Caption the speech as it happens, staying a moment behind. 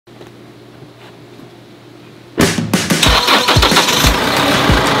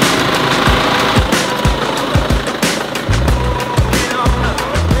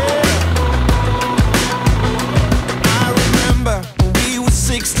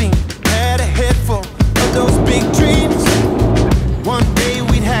16, had a head full of those big dreams. One day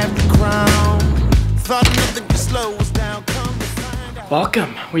we'd have the crown. Thought nothing could slow us down. Come to find out.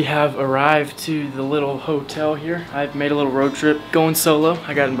 Welcome. We have arrived to the little hotel here. I've made a little road trip going solo.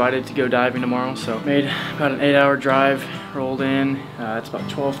 I got invited to go diving tomorrow, so made about an 8-hour drive. Rolled in. It's about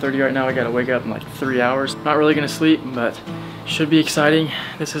 12:30 right now. I gotta wake up in like 3 hours. Not really gonna sleep, but should be exciting.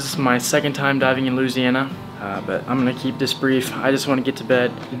 This is my second time diving in Louisiana, but I'm gonna keep this brief. I just want to get to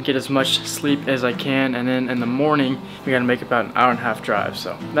bed and get as much sleep as I can, and then in the morning we gotta make about an hour-and-a-half drive.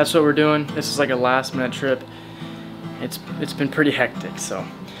 So that's what we're doing. This is like a last-minute trip. It's been pretty hectic. So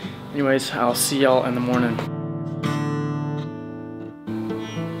anyways, I'll see y'all in the morning.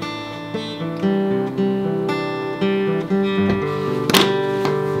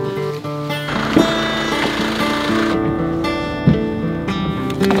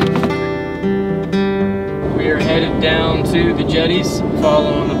 Down to the jetties,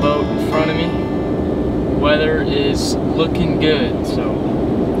 following the boat in front of me. Weather is looking good,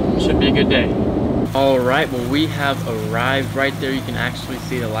 so should be a good day. All right, well, we have arrived. Right there you can actually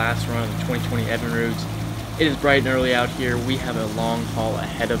see the last run of the 2020 Evinrudes. It is bright and early out here. We have a long haul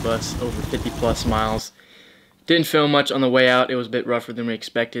ahead of us, over 50+ miles. Didn't film much on the way out. It was a bit rougher than we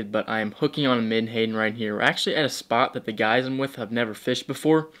expected, but I am hooking on a Menhaden right here. We're actually at a spot that the guys I'm with have never fished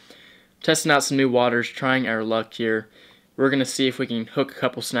before. Testing out some new waters, trying our luck here. We're going to see if we can hook a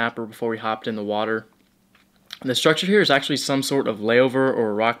couple snapper before we hopped in the water. The structure here is actually some sort of layover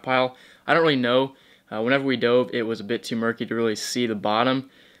or a rock pile. I don't really know. Whenever we dove, it was a bit too murky to really see the bottom.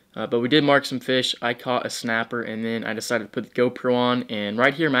 But we did mark some fish. I caught a snapper, and then I decided to put the GoPro on. And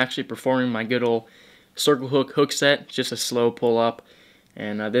right here I'm actually performing my good old circle hook set, just a slow pull up.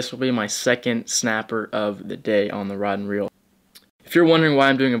 And this will be my second snapper of the day on the rod and reel. If you're wondering why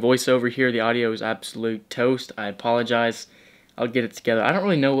I'm doing a voiceover here, the audio is absolute toast. I apologize. I'll get it together. I don't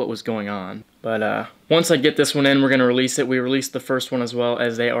really know what was going on. But once I get this one in, we're going to release it. We released the first one as well,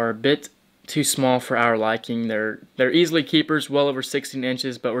 as they are a bit too small for our liking. They're easily keepers, well over 16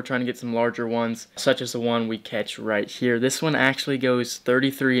 inches, but we're trying to get some larger ones, such as the one we catch right here. This one actually goes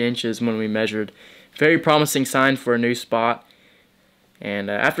 33 inches when we measured. Very promising sign for a new spot.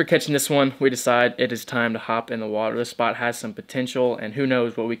 And after catching this one, we decide it is time to hop in the water. This spot has some potential, and who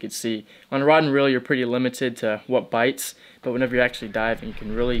knows what we could see. On a rod and reel, you're pretty limited to what bites, but whenever you're actually diving, you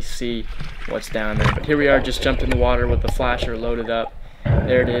can really see what's down there. But here we are, just jumped in the water with the flasher loaded up.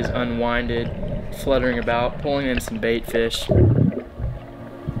 There it is, unwinded, fluttering about, pulling in some bait fish.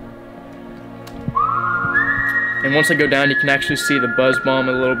 And once I go down, you can actually see the buzz bomb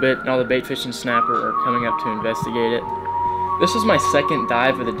a little bit, and all the bait fish and snapper are coming up to investigate it. This is my second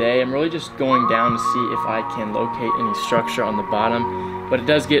dive of the day. I'm really just going down to see if I can locate any structure on the bottom, but it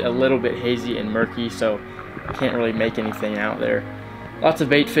does get a little bit hazy and murky, so I can't really make anything out there. Lots of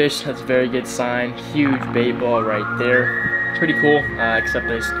bait fish, that's a very good sign. Huge bait ball right there. Pretty cool, except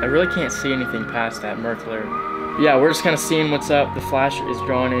I really can't see anything past that murk there. But yeah, we're just kind of seeing what's up. The flasher is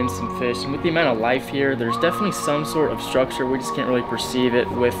drawing in some fish, and with the amount of life here, there's definitely some sort of structure. We just can't really perceive it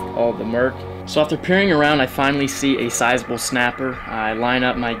with all the murk. So after peering around, I finally see a sizable snapper. I line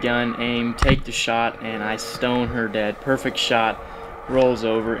up my gun, aim, take the shot, and I stone her dead. Perfect shot, rolls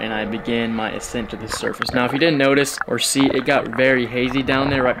over, and I begin my ascent to the surface. Now, if you didn't notice or see, it got very hazy down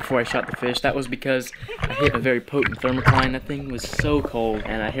there right before I shot the fish. That was because I hit a very potent thermocline. That thing was so cold,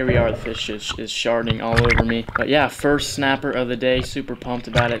 and here we are, the fish is sharding all over me. But yeah, first snapper of the day, super pumped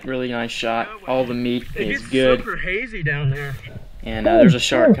about it. Really nice shot. All the meat is good. Super hazy down there. And there's a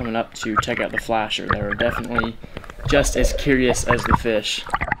shark coming up to check out the flasher. They're definitely just as curious as the fish.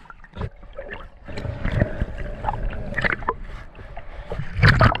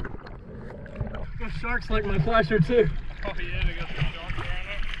 Got sharks like my flasher too. Oh yeah, they got the sharks around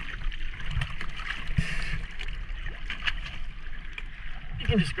there. You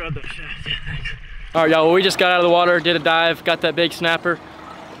can just grab that shaft. All right, y'all, well, we just got out of the water, did a dive, got that big snapper.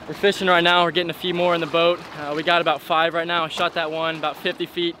 We're fishing right now. We're getting a few more in the boat. We got about 5 right now. I shot that one about 50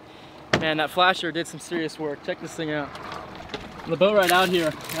 feet. Man, that flasher did some serious work. Check this thing out. The boat right out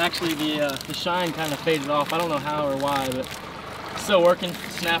here, actually the shine kind of faded off. I don't know how or why, but it's still working.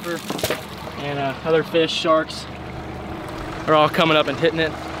 Snapper and other fish, sharks, are all coming up and hitting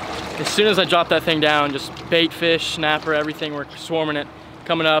it. As soon as I dropped that thing down, just bait fish, snapper, everything, were swarming it,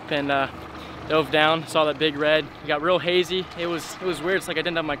 coming up, and dove down, saw that big red. It got real hazy. It was weird. It's like I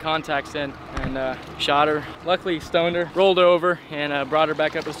didn't have my contacts in, and shot her. Luckily stoned her, rolled her over, and brought her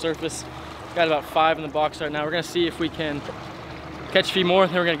back up to the surface. Got about 5 in the box right now. We're gonna see if we can catch a few more,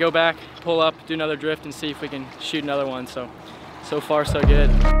 then we're gonna go back, pull up, do another drift, and see if we can shoot another one. So far so good.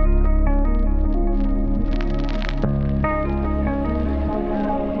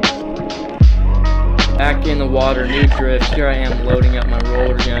 Back in the water, new drift. Here I am loading up my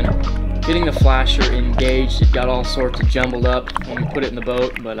roller gun, getting the flasher engaged. It got all sorts of jumbled up when we put it in the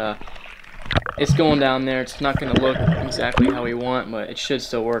boat, but it's going down there. It's not going to look exactly how we want, but it should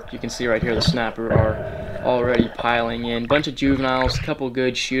still work. You can see right here the snapper are already piling in. Bunch of juveniles, a couple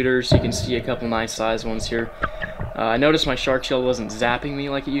good shooters. You can see a couple nice sized ones here. I noticed my shark shield wasn't zapping me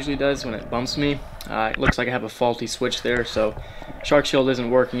like it usually does when it bumps me. It looks like I have a faulty switch there, so shark shield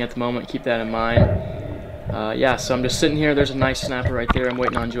isn't working at the moment. Keep that in mind. Yeah, so I'm just sitting here. There's a nice snapper right there. I'm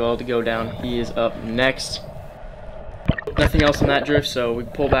waiting on Joel to go down. He is up next. Nothing else on that drift, so we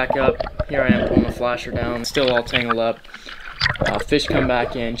pull back up. Here I am pulling the flasher down, still all tangled up. Fish come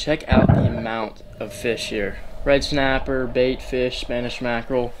back in. Check out the amount of fish here. Red snapper, bait fish, Spanish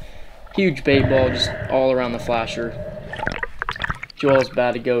mackerel, huge bait ball just all around the flasher. Joel's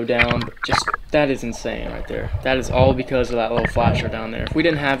about to go down, but just that is insane right there. That is all because of that little flasher down there. If we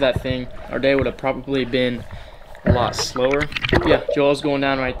didn't have that thing, our day would have probably been a lot slower. Yeah, Joel's going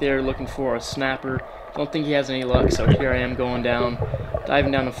down right there looking for a snapper. Don't think he has any luck, so here I am going down,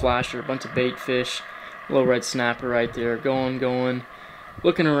 diving down the flasher, a bunch of bait fish, little red snapper right there, going,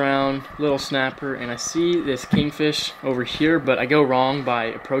 looking around, little snapper, and I see this kingfish over here, but I go wrong by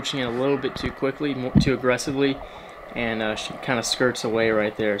approaching it a little bit too quickly, too aggressively, and she kind of skirts away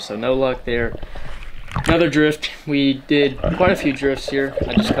right there, so no luck there. Another drift. We did quite a few drifts here.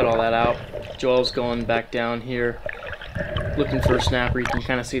 I just cut all that out. Joel's going back down here, looking for a snapper. You can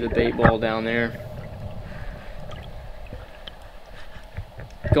kind of see the bait ball down there.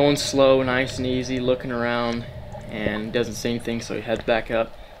 Going slow, nice and easy, looking around, and doesn't see anything, so he heads back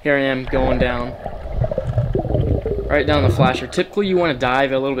up. Here I am going down, right down the flasher. Typically you want to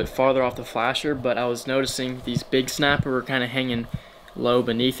dive a little bit farther off the flasher, but I was noticing these big snapper were kind of hanging low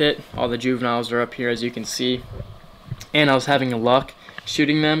beneath it. All the juveniles are up here, as you can see, and I was having luck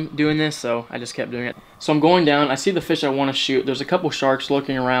shooting them doing this, so I just kept doing it. So I'm going down, I see the fish I want to shoot. There's a couple sharks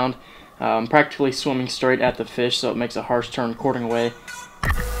looking around. I'm practically swimming straight at the fish, so it makes a harsh turn quartering away,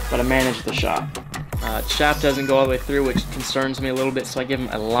 but I managed the shot. Shaft doesn't go all the way through, which concerns me a little bit, so I give him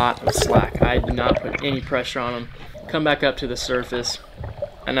a lot of slack. I do not put any pressure on him. Come back up to the surface,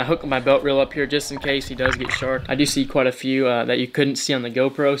 and I hook my belt reel up here just in case he does get sharked. I do see quite a few that you couldn't see on the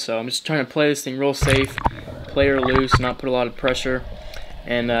GoPro, so I'm just trying to play this thing real safe, play her loose, not put a lot of pressure.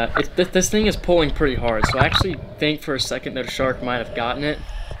 And this thing is pulling pretty hard, so I actually think for a second that a shark might have gotten it,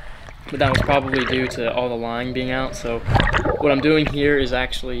 but that was probably due to all the line being out. So what I'm doing here is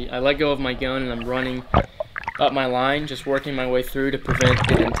actually I let go of my gun and I'm running up my line, just working my way through to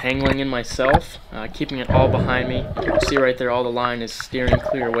prevent it entangling in myself, keeping it all behind me. You can see right there all the line is steering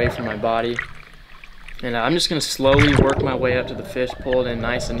clear away from my body, and I'm just going to slowly work my way up to the fish, pull it in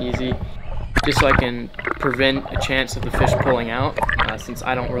nice and easy, just so I can prevent a chance of the fish pulling out, since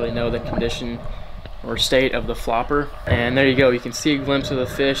I don't really know the condition or state of the flopper. And there you go, you can see a glimpse of the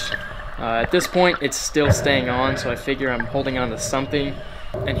fish. At this point it's still staying on, so I figure I'm holding on to something.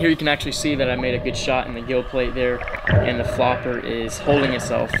 And here you can actually see that I made a good shot in the gill plate there, and the flopper is holding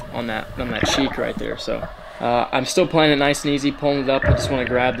itself on that cheek right there. So I'm still playing it nice and easy, pulling it up. I just want to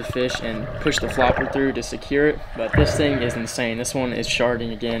grab the fish and push the flopper through to secure it. But this thing is insane. This one is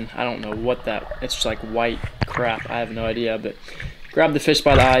sharding again. I don't know what it's just like white crap. I have no idea, but grab the fish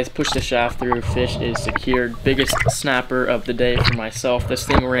by the eyes, push the shaft through, fish is secured. Biggest snapper of the day for myself. This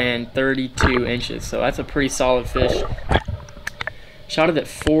thing ran 32 inches, so that's a pretty solid fish. Shot it at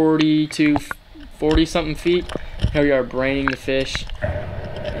 40 something feet. Here we are braining the fish,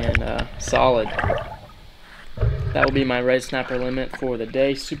 and solid. That will be my red snapper limit for the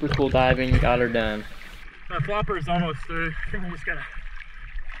day. Super cool diving, got her done. My flopper is almost through. I think I just gotta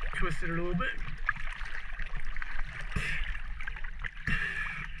twist it a little bit.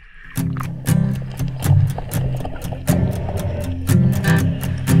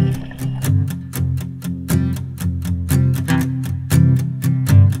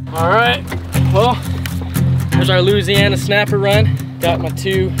 Alright, well, there's our Louisiana snapper run. Got my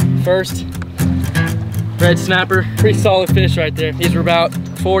two first. Red snapper, pretty solid fish right there. These were about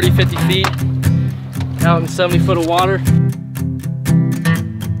 40, 50 feet out in 70 foot of water.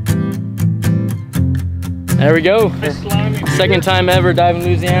 There we go. Second time ever diving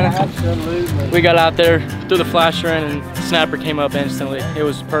Louisiana. Absolutely. We got out there, threw the flasher in, and snapper came up instantly. It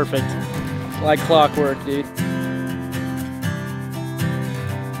was perfect. Like clockwork, dude.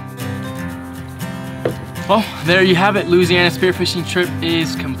 Well, there you have it. Louisiana spearfishing trip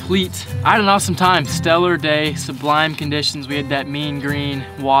is complete. I had an awesome time. Stellar day, sublime conditions. We had that mean green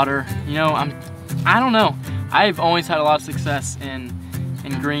water. You know, I don't know. I've always had a lot of success in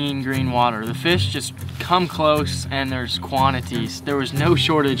green water. The fish just come close and there's quantities. There was no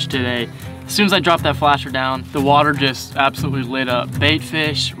shortage today. As soon as I dropped that flasher down, the water just absolutely lit up. Bait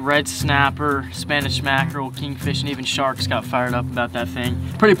fish, red snapper, Spanish mackerel, kingfish, and even sharks got fired up about that thing.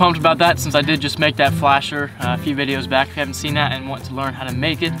 Pretty pumped about that since I did just make that flasher a few videos back. If you haven't seen that and want to learn how to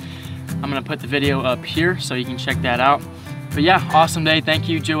make it, I'm gonna put the video up here so you can check that out. But yeah, awesome day. Thank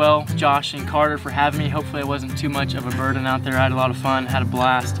you, Joel, Josh, and Carter for having me. Hopefully it wasn't too much of a burden out there. I had a lot of fun, had a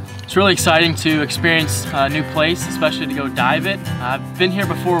blast. It's really exciting to experience a new place, especially to go dive it. I've been here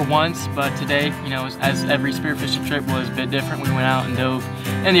before once, but today, you know, as every spearfishing trip was a bit different. We went out and dove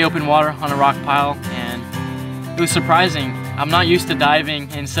in the open water on a rock pile, and it was surprising. I'm not used to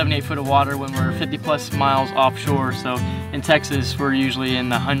diving in 78 foot of water when we're 50 plus miles offshore. So in Texas, we're usually in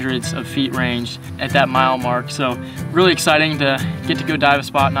the hundreds of feet range at that mile mark. So really exciting to get to go dive a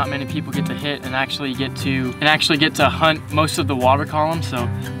spot not many people get to hit and actually get to hunt most of the water column. So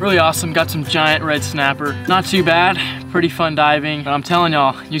really awesome. Got some giant red snapper. Not too bad. Pretty fun diving. But I'm telling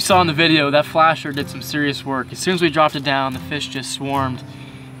y'all, you saw in the video, that flasher did some serious work. As soon as we dropped it down, the fish just swarmed.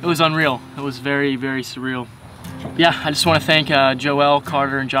 It was unreal. It was very, very surreal. Yeah, I just want to thank Joel,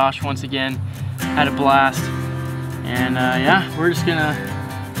 Carter, and Josh once again. Had a blast. And yeah, we're just gonna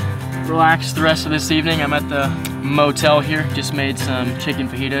relax the rest of this evening. I'm at the motel here. Just made some chicken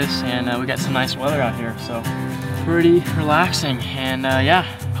fajitas, and we got some nice weather out here, so pretty relaxing. And yeah,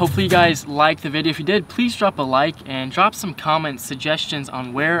 hopefully you guys liked the video. If you did, please drop a like and drop some comments, suggestions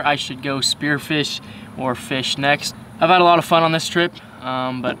on where I should go spearfish or fish next. I've had a lot of fun on this trip.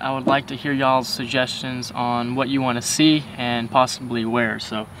 But I would like to hear y'all's suggestions on what you want to see and possibly where.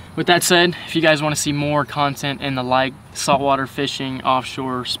 So with that said, if you guys want to see more content in the like saltwater fishing,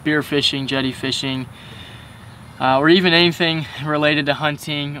 offshore spearfishing, jetty fishing, or even anything related to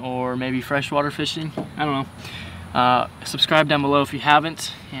hunting or maybe freshwater fishing, I don't know, subscribe down below if you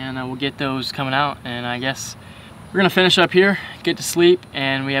haven't, and we'll get those coming out. And I guess we're gonna finish up here, get to sleep,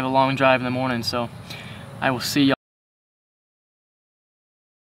 and we have a long drive in the morning, so I will see y'all.